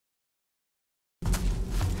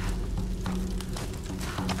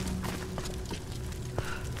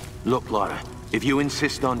Look, Lara, if you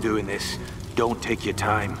insist on doing this, don't take your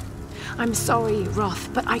time. I'm sorry,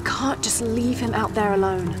 Roth, but I can't just leave him out there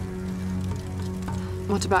alone.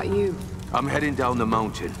 What about you? I'm heading down the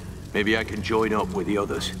mountain. Maybe I can join up with the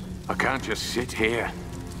others. I can't just sit here.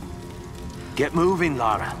 Get moving,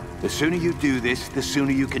 Lara. The sooner you do this, the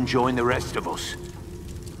sooner you can join the rest of us.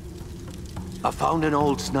 I found an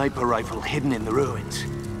old sniper rifle hidden in the ruins.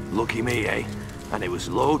 Lucky me, eh? And it was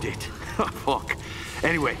loaded. Fuck.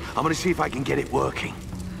 Anyway, I'm gonna see if I can get it working.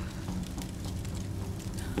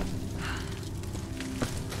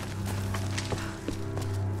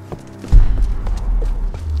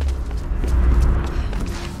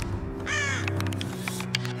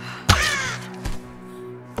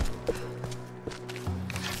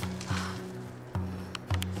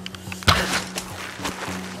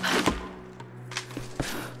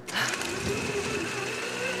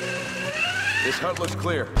 This hut looks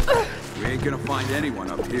clear. We ain't gonna find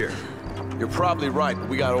anyone up here. You're probably right, but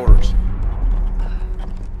we got orders.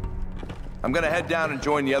 I'm gonna head down and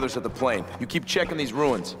join the others at the plane. You keep checking these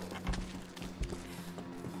ruins.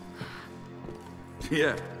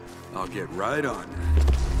 Yeah, I'll get right on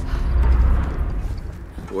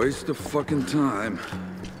that. Waste of fucking time.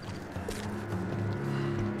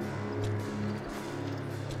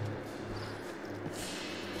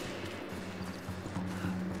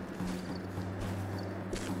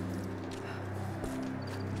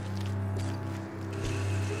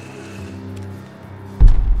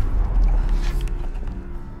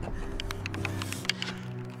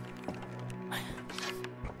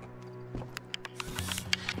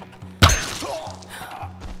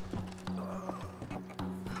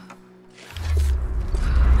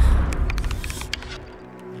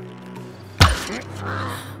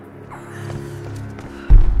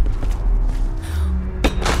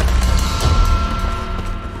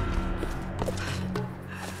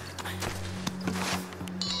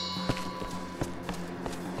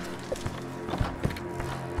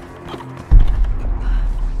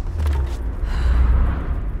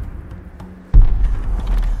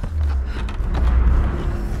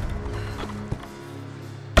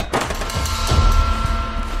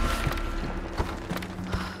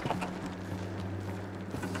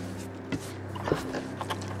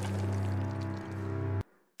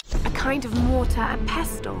 Kind of mortar and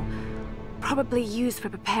pestle, probably used for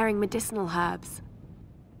preparing medicinal herbs.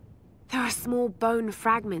 There are small bone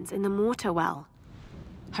fragments in the mortar well.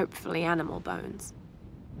 Hopefully animal bones.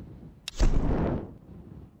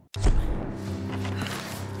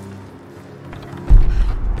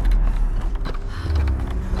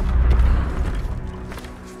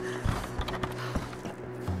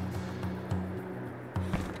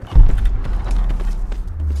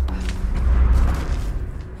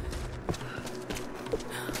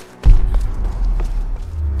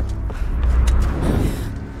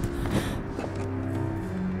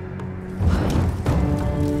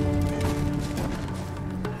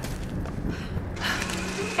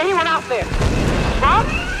 There. Rob?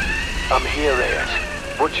 I'm here, Ed.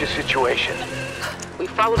 What's your situation? We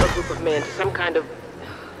followed a group of men to some kind of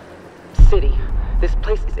city. This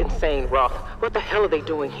place is insane, Roth. What the hell are they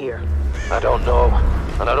doing here? I don't know,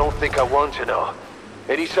 and I don't think I want to know.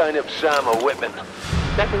 Any sign of Sam or Whitman?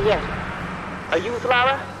 Nothing yet. Are you with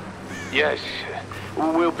Lara? Yes.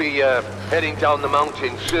 We'll be heading down the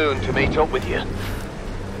mountain soon to meet up with you.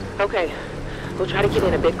 Okay. We'll try to get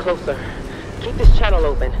in a bit closer. Keep this channel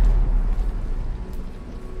open.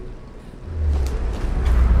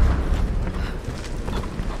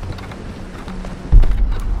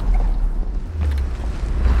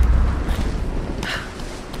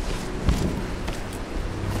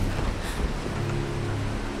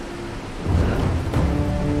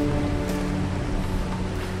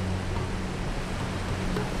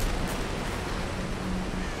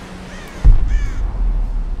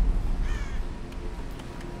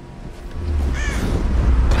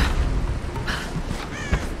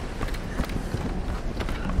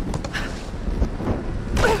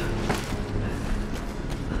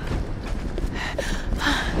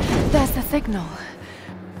 There's the signal.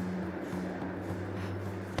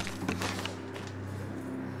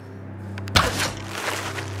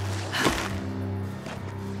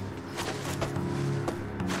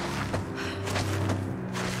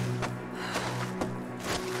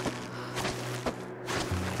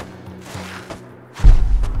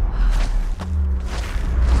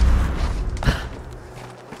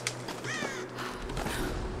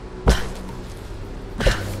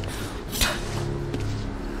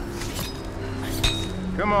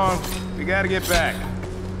 Come on, we gotta get back.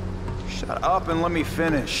 Shut up and let me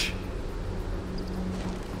finish.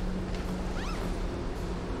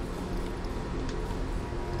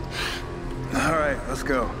 All right, let's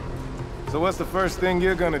go. So what's the first thing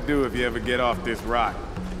you're gonna do if you ever get off this rock?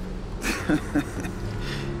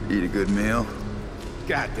 Eat a good meal?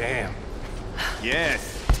 Goddamn.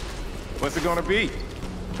 Yes. What's it gonna be?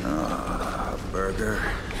 A burger,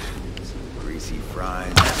 some greasy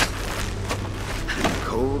fries, and a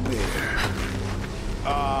cold beer.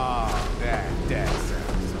 Oh, that sounds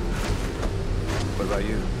so good. What about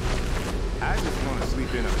you? I just want to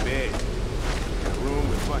sleep in a bed. In a room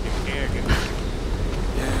with fucking air conditioning.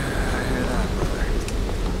 Yeah, I hear that, brother.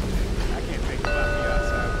 I can't think about the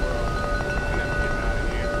outside world. I'm never getting out of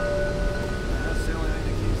here. That's the only thing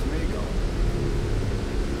that keeps me going.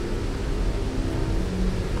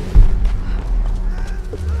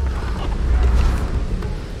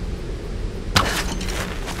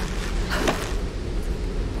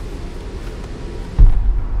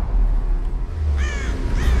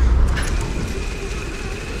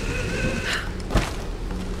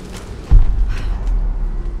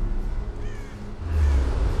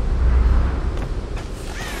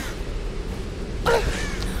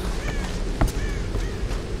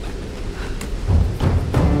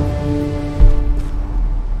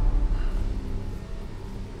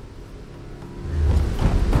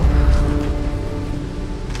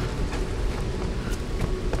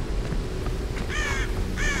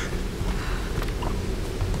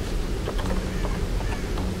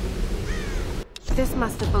 This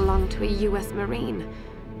must have belonged to a US Marine.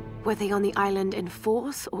 Were they on the island in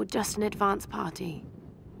force or just an advance party?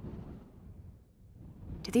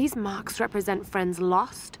 Do these marks represent friends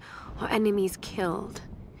lost or enemies killed?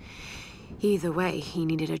 Either way, he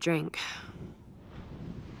needed a drink.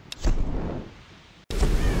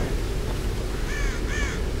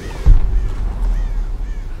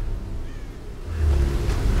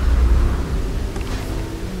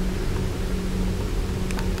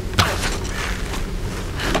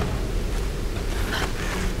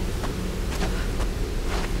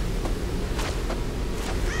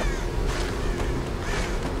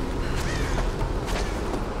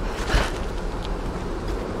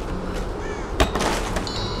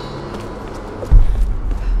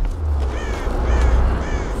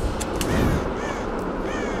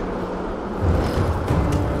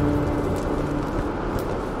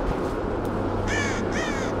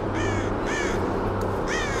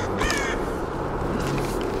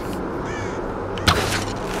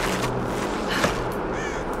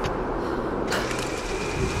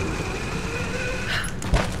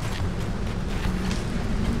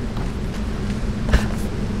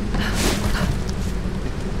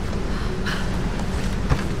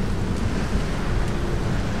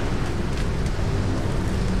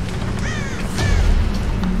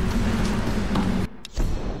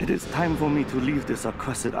 It is time for me to leave this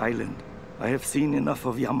accursed island. I have seen enough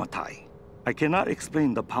of Yamatai. I cannot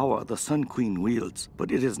explain the power the Sun Queen wields,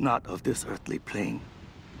 but it is not of this earthly plane.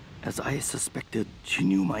 As I suspected, she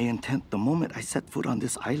knew my intent the moment I set foot on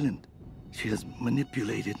this island. She has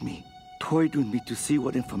manipulated me, toyed with me to see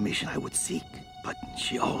what information I would seek. But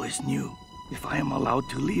she always knew. If I am allowed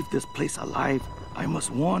to leave this place alive, I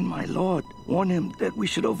must warn my lord, warn him that we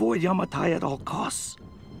should avoid Yamatai at all costs.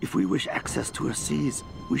 If we wish access to her seas,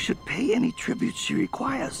 we should pay any tribute she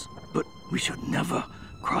requires, but we should never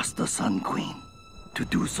cross the Sun Queen. To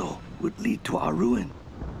do so would lead to our ruin.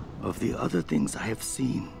 Of the other things I have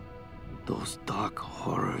seen, those dark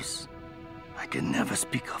horrors, I can never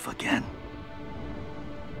speak of again.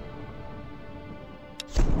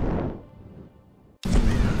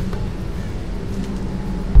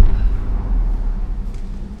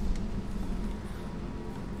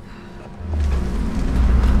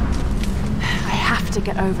 To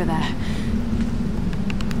get over there.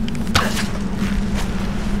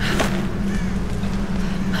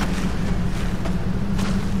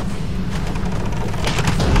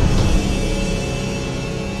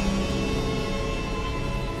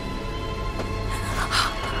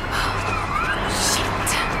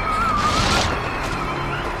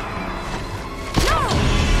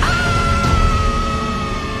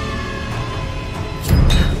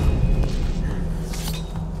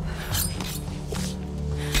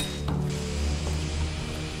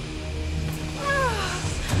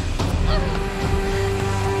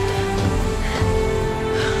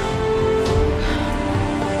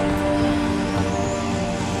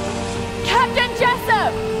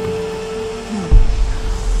 Jessop!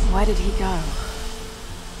 Where did he go?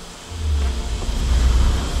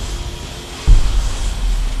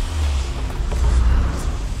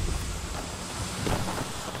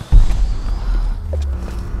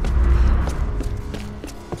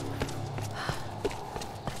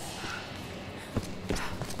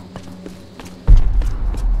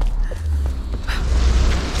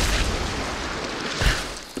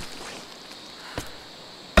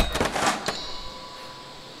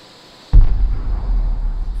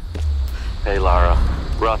 Hey, Lara.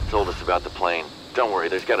 Roth told us about the plane. Don't worry,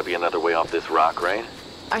 there's gotta be another way off this rock, right?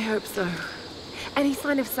 I hope so. Any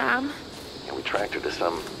sign of Sam? Yeah, we tracked her to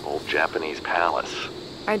some old Japanese palace.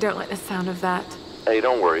 I don't like the sound of that. Hey,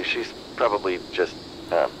 don't worry, she's probably just,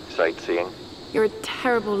 sightseeing. You're a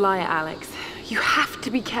terrible liar, Alex. You have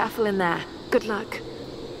to be careful in there. Good luck.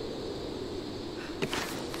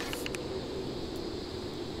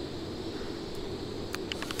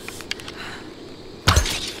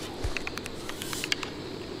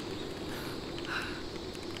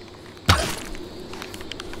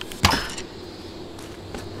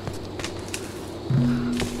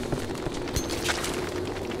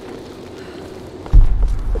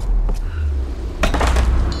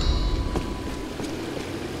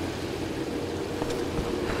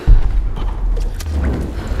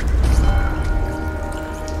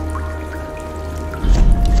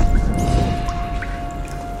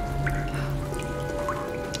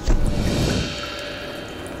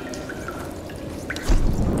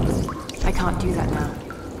 I can't do that now.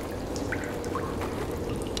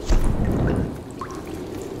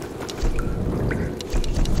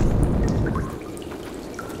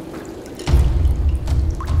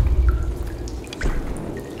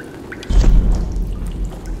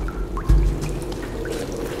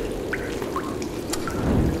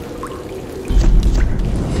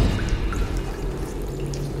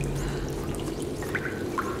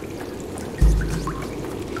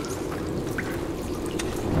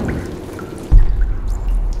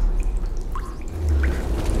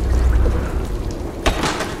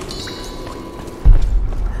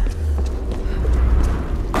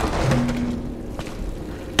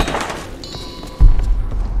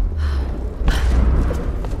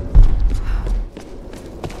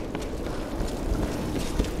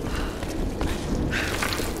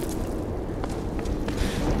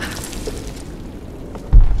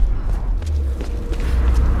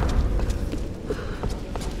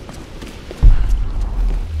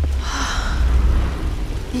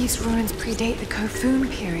 These ruins predate the Kofun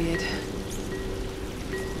period.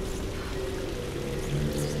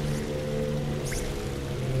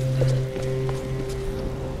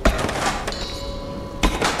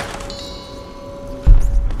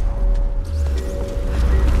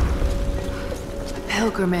 A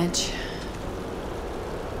pilgrimage.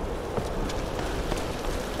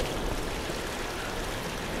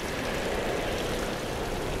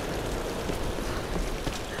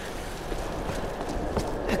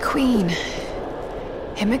 Queen.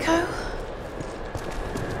 Himiko?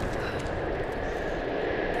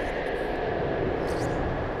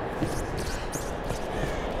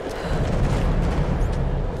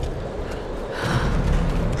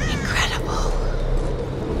 Incredible.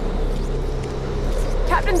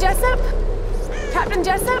 Captain Jessop? Captain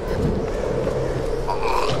Jessop?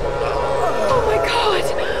 Oh my God!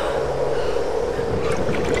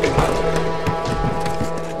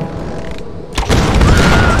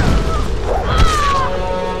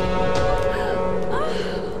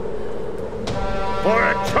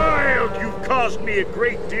 Caused me a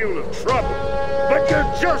great deal of trouble, but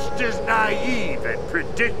you're just as naive and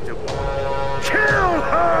predictable. Kill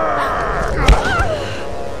her!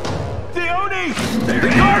 The Oni! The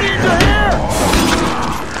Guardians are here!